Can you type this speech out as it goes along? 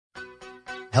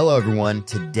Hello everyone,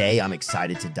 today I'm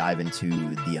excited to dive into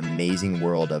the amazing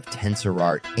world of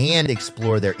TensorArt and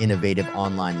explore their innovative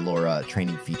online LoRa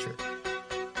training feature.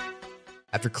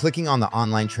 After clicking on the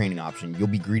online training option, you'll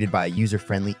be greeted by a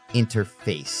user-friendly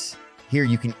interface. Here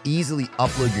you can easily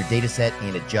upload your dataset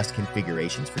and adjust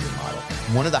configurations for your model.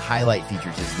 One of the highlight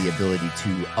features is the ability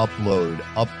to upload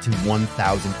up to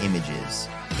 1,000 images,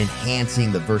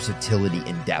 enhancing the versatility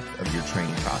and depth of your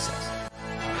training process.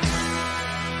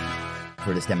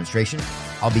 For this demonstration,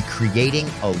 I'll be creating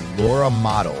a LoRa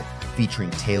model featuring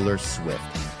Taylor Swift.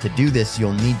 To do this,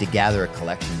 you'll need to gather a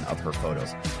collection of her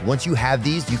photos. Once you have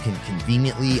these, you can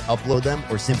conveniently upload them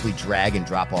or simply drag and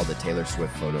drop all the Taylor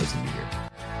Swift photos into here.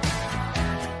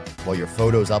 While your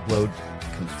photos upload,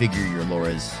 configure your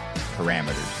LoRa's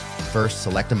parameters. First,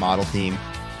 select a model theme.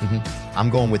 I'm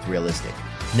going with realistic.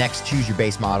 Next, choose your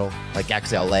base model, like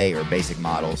XLA or basic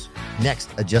models.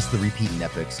 Next, adjust the repeat and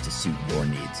epochs to suit your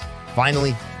needs.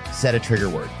 Finally, set a trigger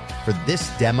word. For this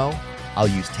demo, I'll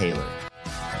use Taylor.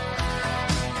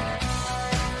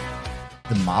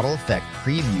 The model effect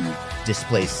preview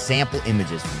displays sample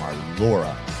images from our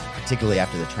LoRa, particularly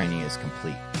after the training is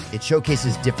complete. It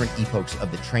showcases different epochs of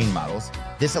the trained models.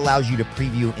 This allows you to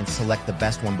preview and select the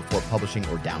best one before publishing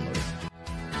or downloading.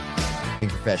 In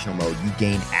professional mode, you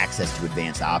gain access to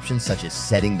advanced options such as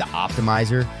setting the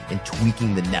optimizer and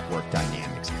tweaking the network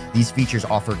dynamics. These features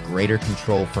offer greater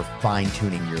control for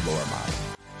fine-tuning your LoRa model.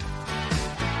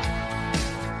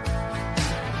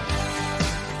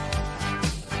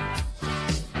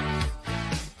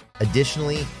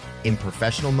 Additionally, in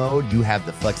professional mode, you have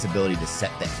the flexibility to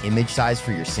set the image size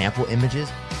for your sample images,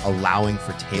 allowing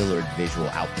for tailored visual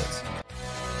outputs.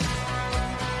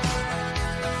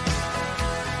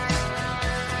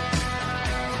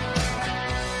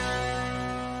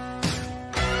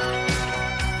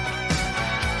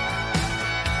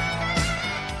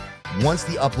 Once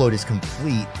the upload is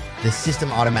complete, the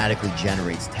system automatically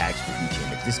generates tags for each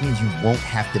image. This means you won't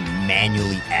have to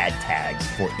manually add tags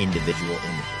for individual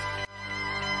images.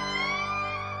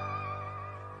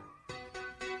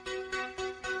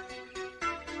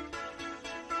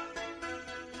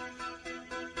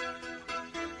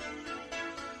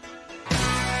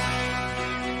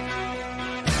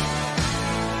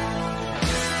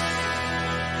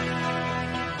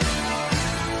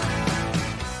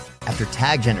 After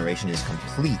tag generation is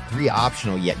complete, 3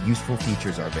 optional yet useful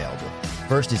features are available.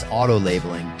 First is auto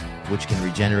labeling, which can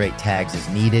regenerate tags as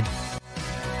needed.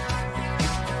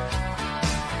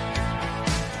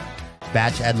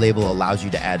 Batch add label allows you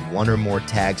to add 1 or more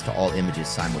tags to all images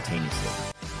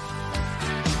simultaneously.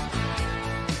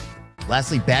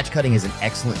 Lastly, batch cutting is an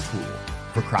excellent tool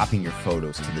for cropping your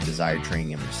photos to the desired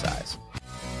training image size.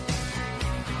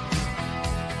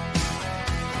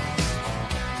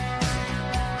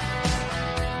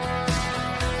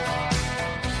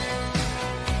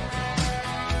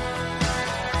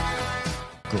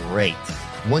 Great.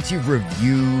 Once you've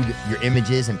reviewed your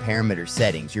images and parameter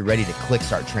settings, you're ready to click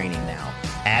Start Training now.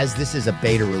 As this is a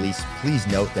beta release, please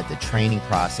note that the training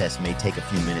process may take a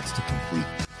few minutes to complete.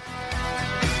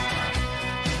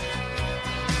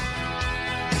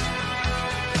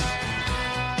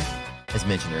 As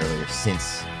mentioned earlier,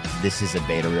 since this is a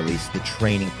beta release, the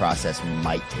training process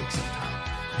might take some time.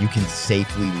 You can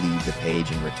safely leave the page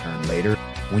and return later.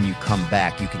 When you come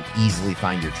back, you can easily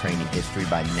find your training history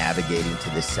by navigating to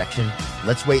this section.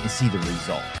 Let's wait and see the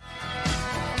result.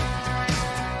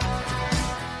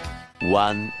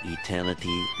 One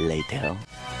eternity later.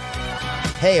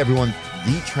 Hey everyone,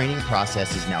 the training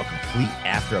process is now complete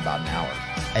after about an hour.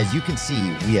 As you can see,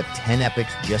 we have 10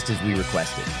 epochs just as we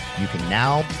requested. You can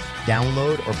now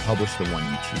download or publish the one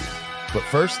you choose. But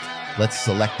first, let's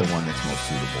select the one that's most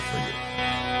suitable for you.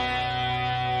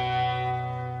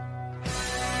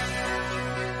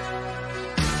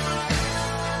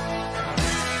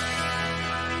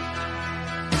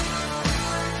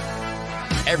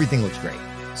 Everything looks great.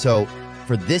 So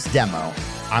for this demo,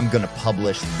 I'm going to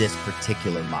publish this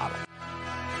particular model.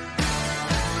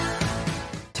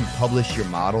 To publish your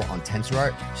model on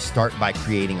TensorArt, start by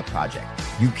creating a project.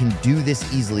 You can do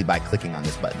this easily by clicking on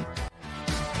this button.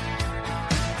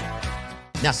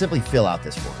 Now simply fill out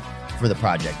this form. For the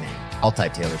project name, I'll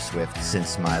type Taylor Swift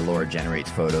since my LoRa generates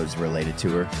photos related to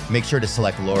her. Make sure to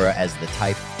select LoRa as the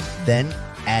type. Then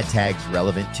add tags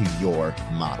relevant to your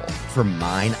model. For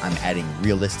mine, I'm adding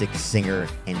realistic, singer,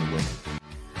 and women.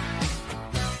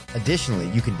 Additionally,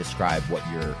 you can describe what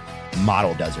your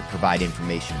model does or provide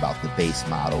information about the base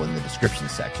model in the description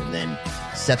section. Then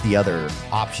set the other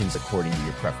options according to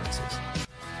your preferences.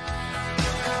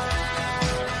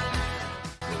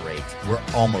 Great, we're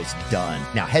almost done.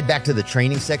 Now head back to the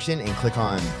training section and click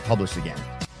on Publish again.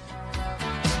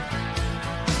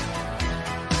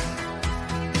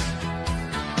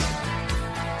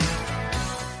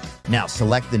 Now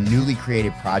select the newly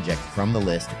created project from the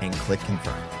list and click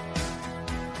confirm.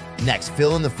 Next,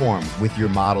 fill in the form with your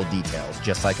model details,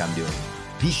 just like I'm doing.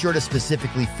 Be sure to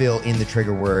specifically fill in the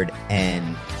trigger word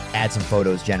and add some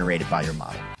photos generated by your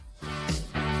model.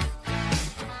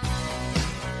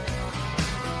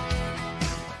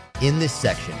 In this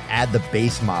section, add the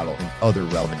base model and other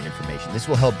relevant information. This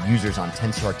will help users on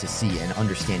TensorArt to see and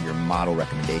understand your model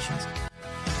recommendations.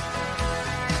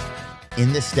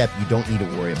 In this step, you don't need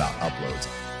to worry about uploads,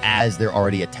 as they're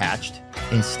already attached.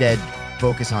 Instead,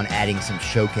 focus on adding some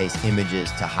showcase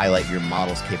images to highlight your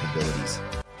model's capabilities.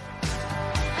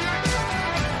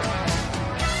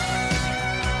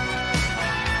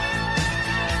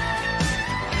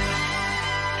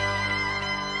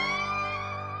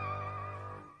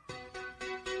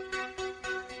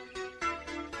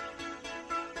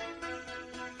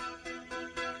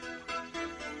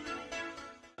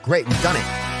 Great, we've done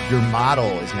it. Your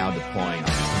model is now deploying on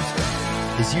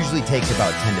TensorArt. This usually takes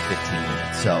about 10 to 15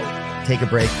 minutes, so take a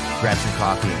break, grab some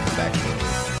coffee, and come back shortly.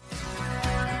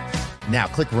 Now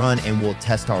click run and we'll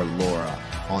test our LoRa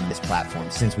on this platform.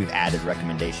 Since we've added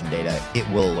recommendation data, it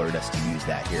will alert us to use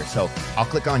that here. So I'll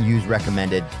click on use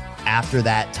recommended. After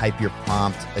that, type your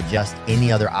prompt, adjust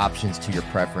any other options to your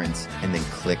preference, and then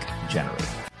click generate.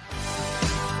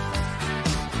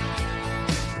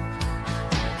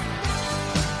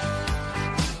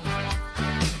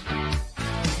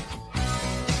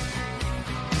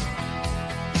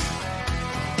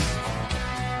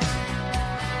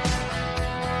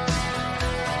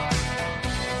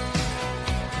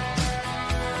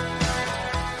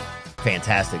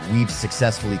 Fantastic. We've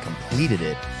successfully completed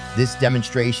it. This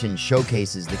demonstration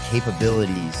showcases the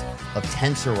capabilities of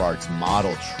TensorArt's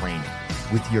model training.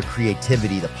 With your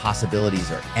creativity, the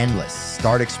possibilities are endless.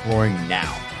 Start exploring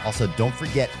now. Also, don't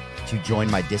forget to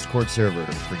join my Discord server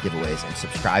for giveaways and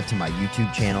subscribe to my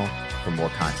YouTube channel for more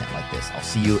content like this. I'll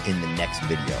see you in the next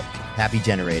video. Happy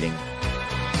generating.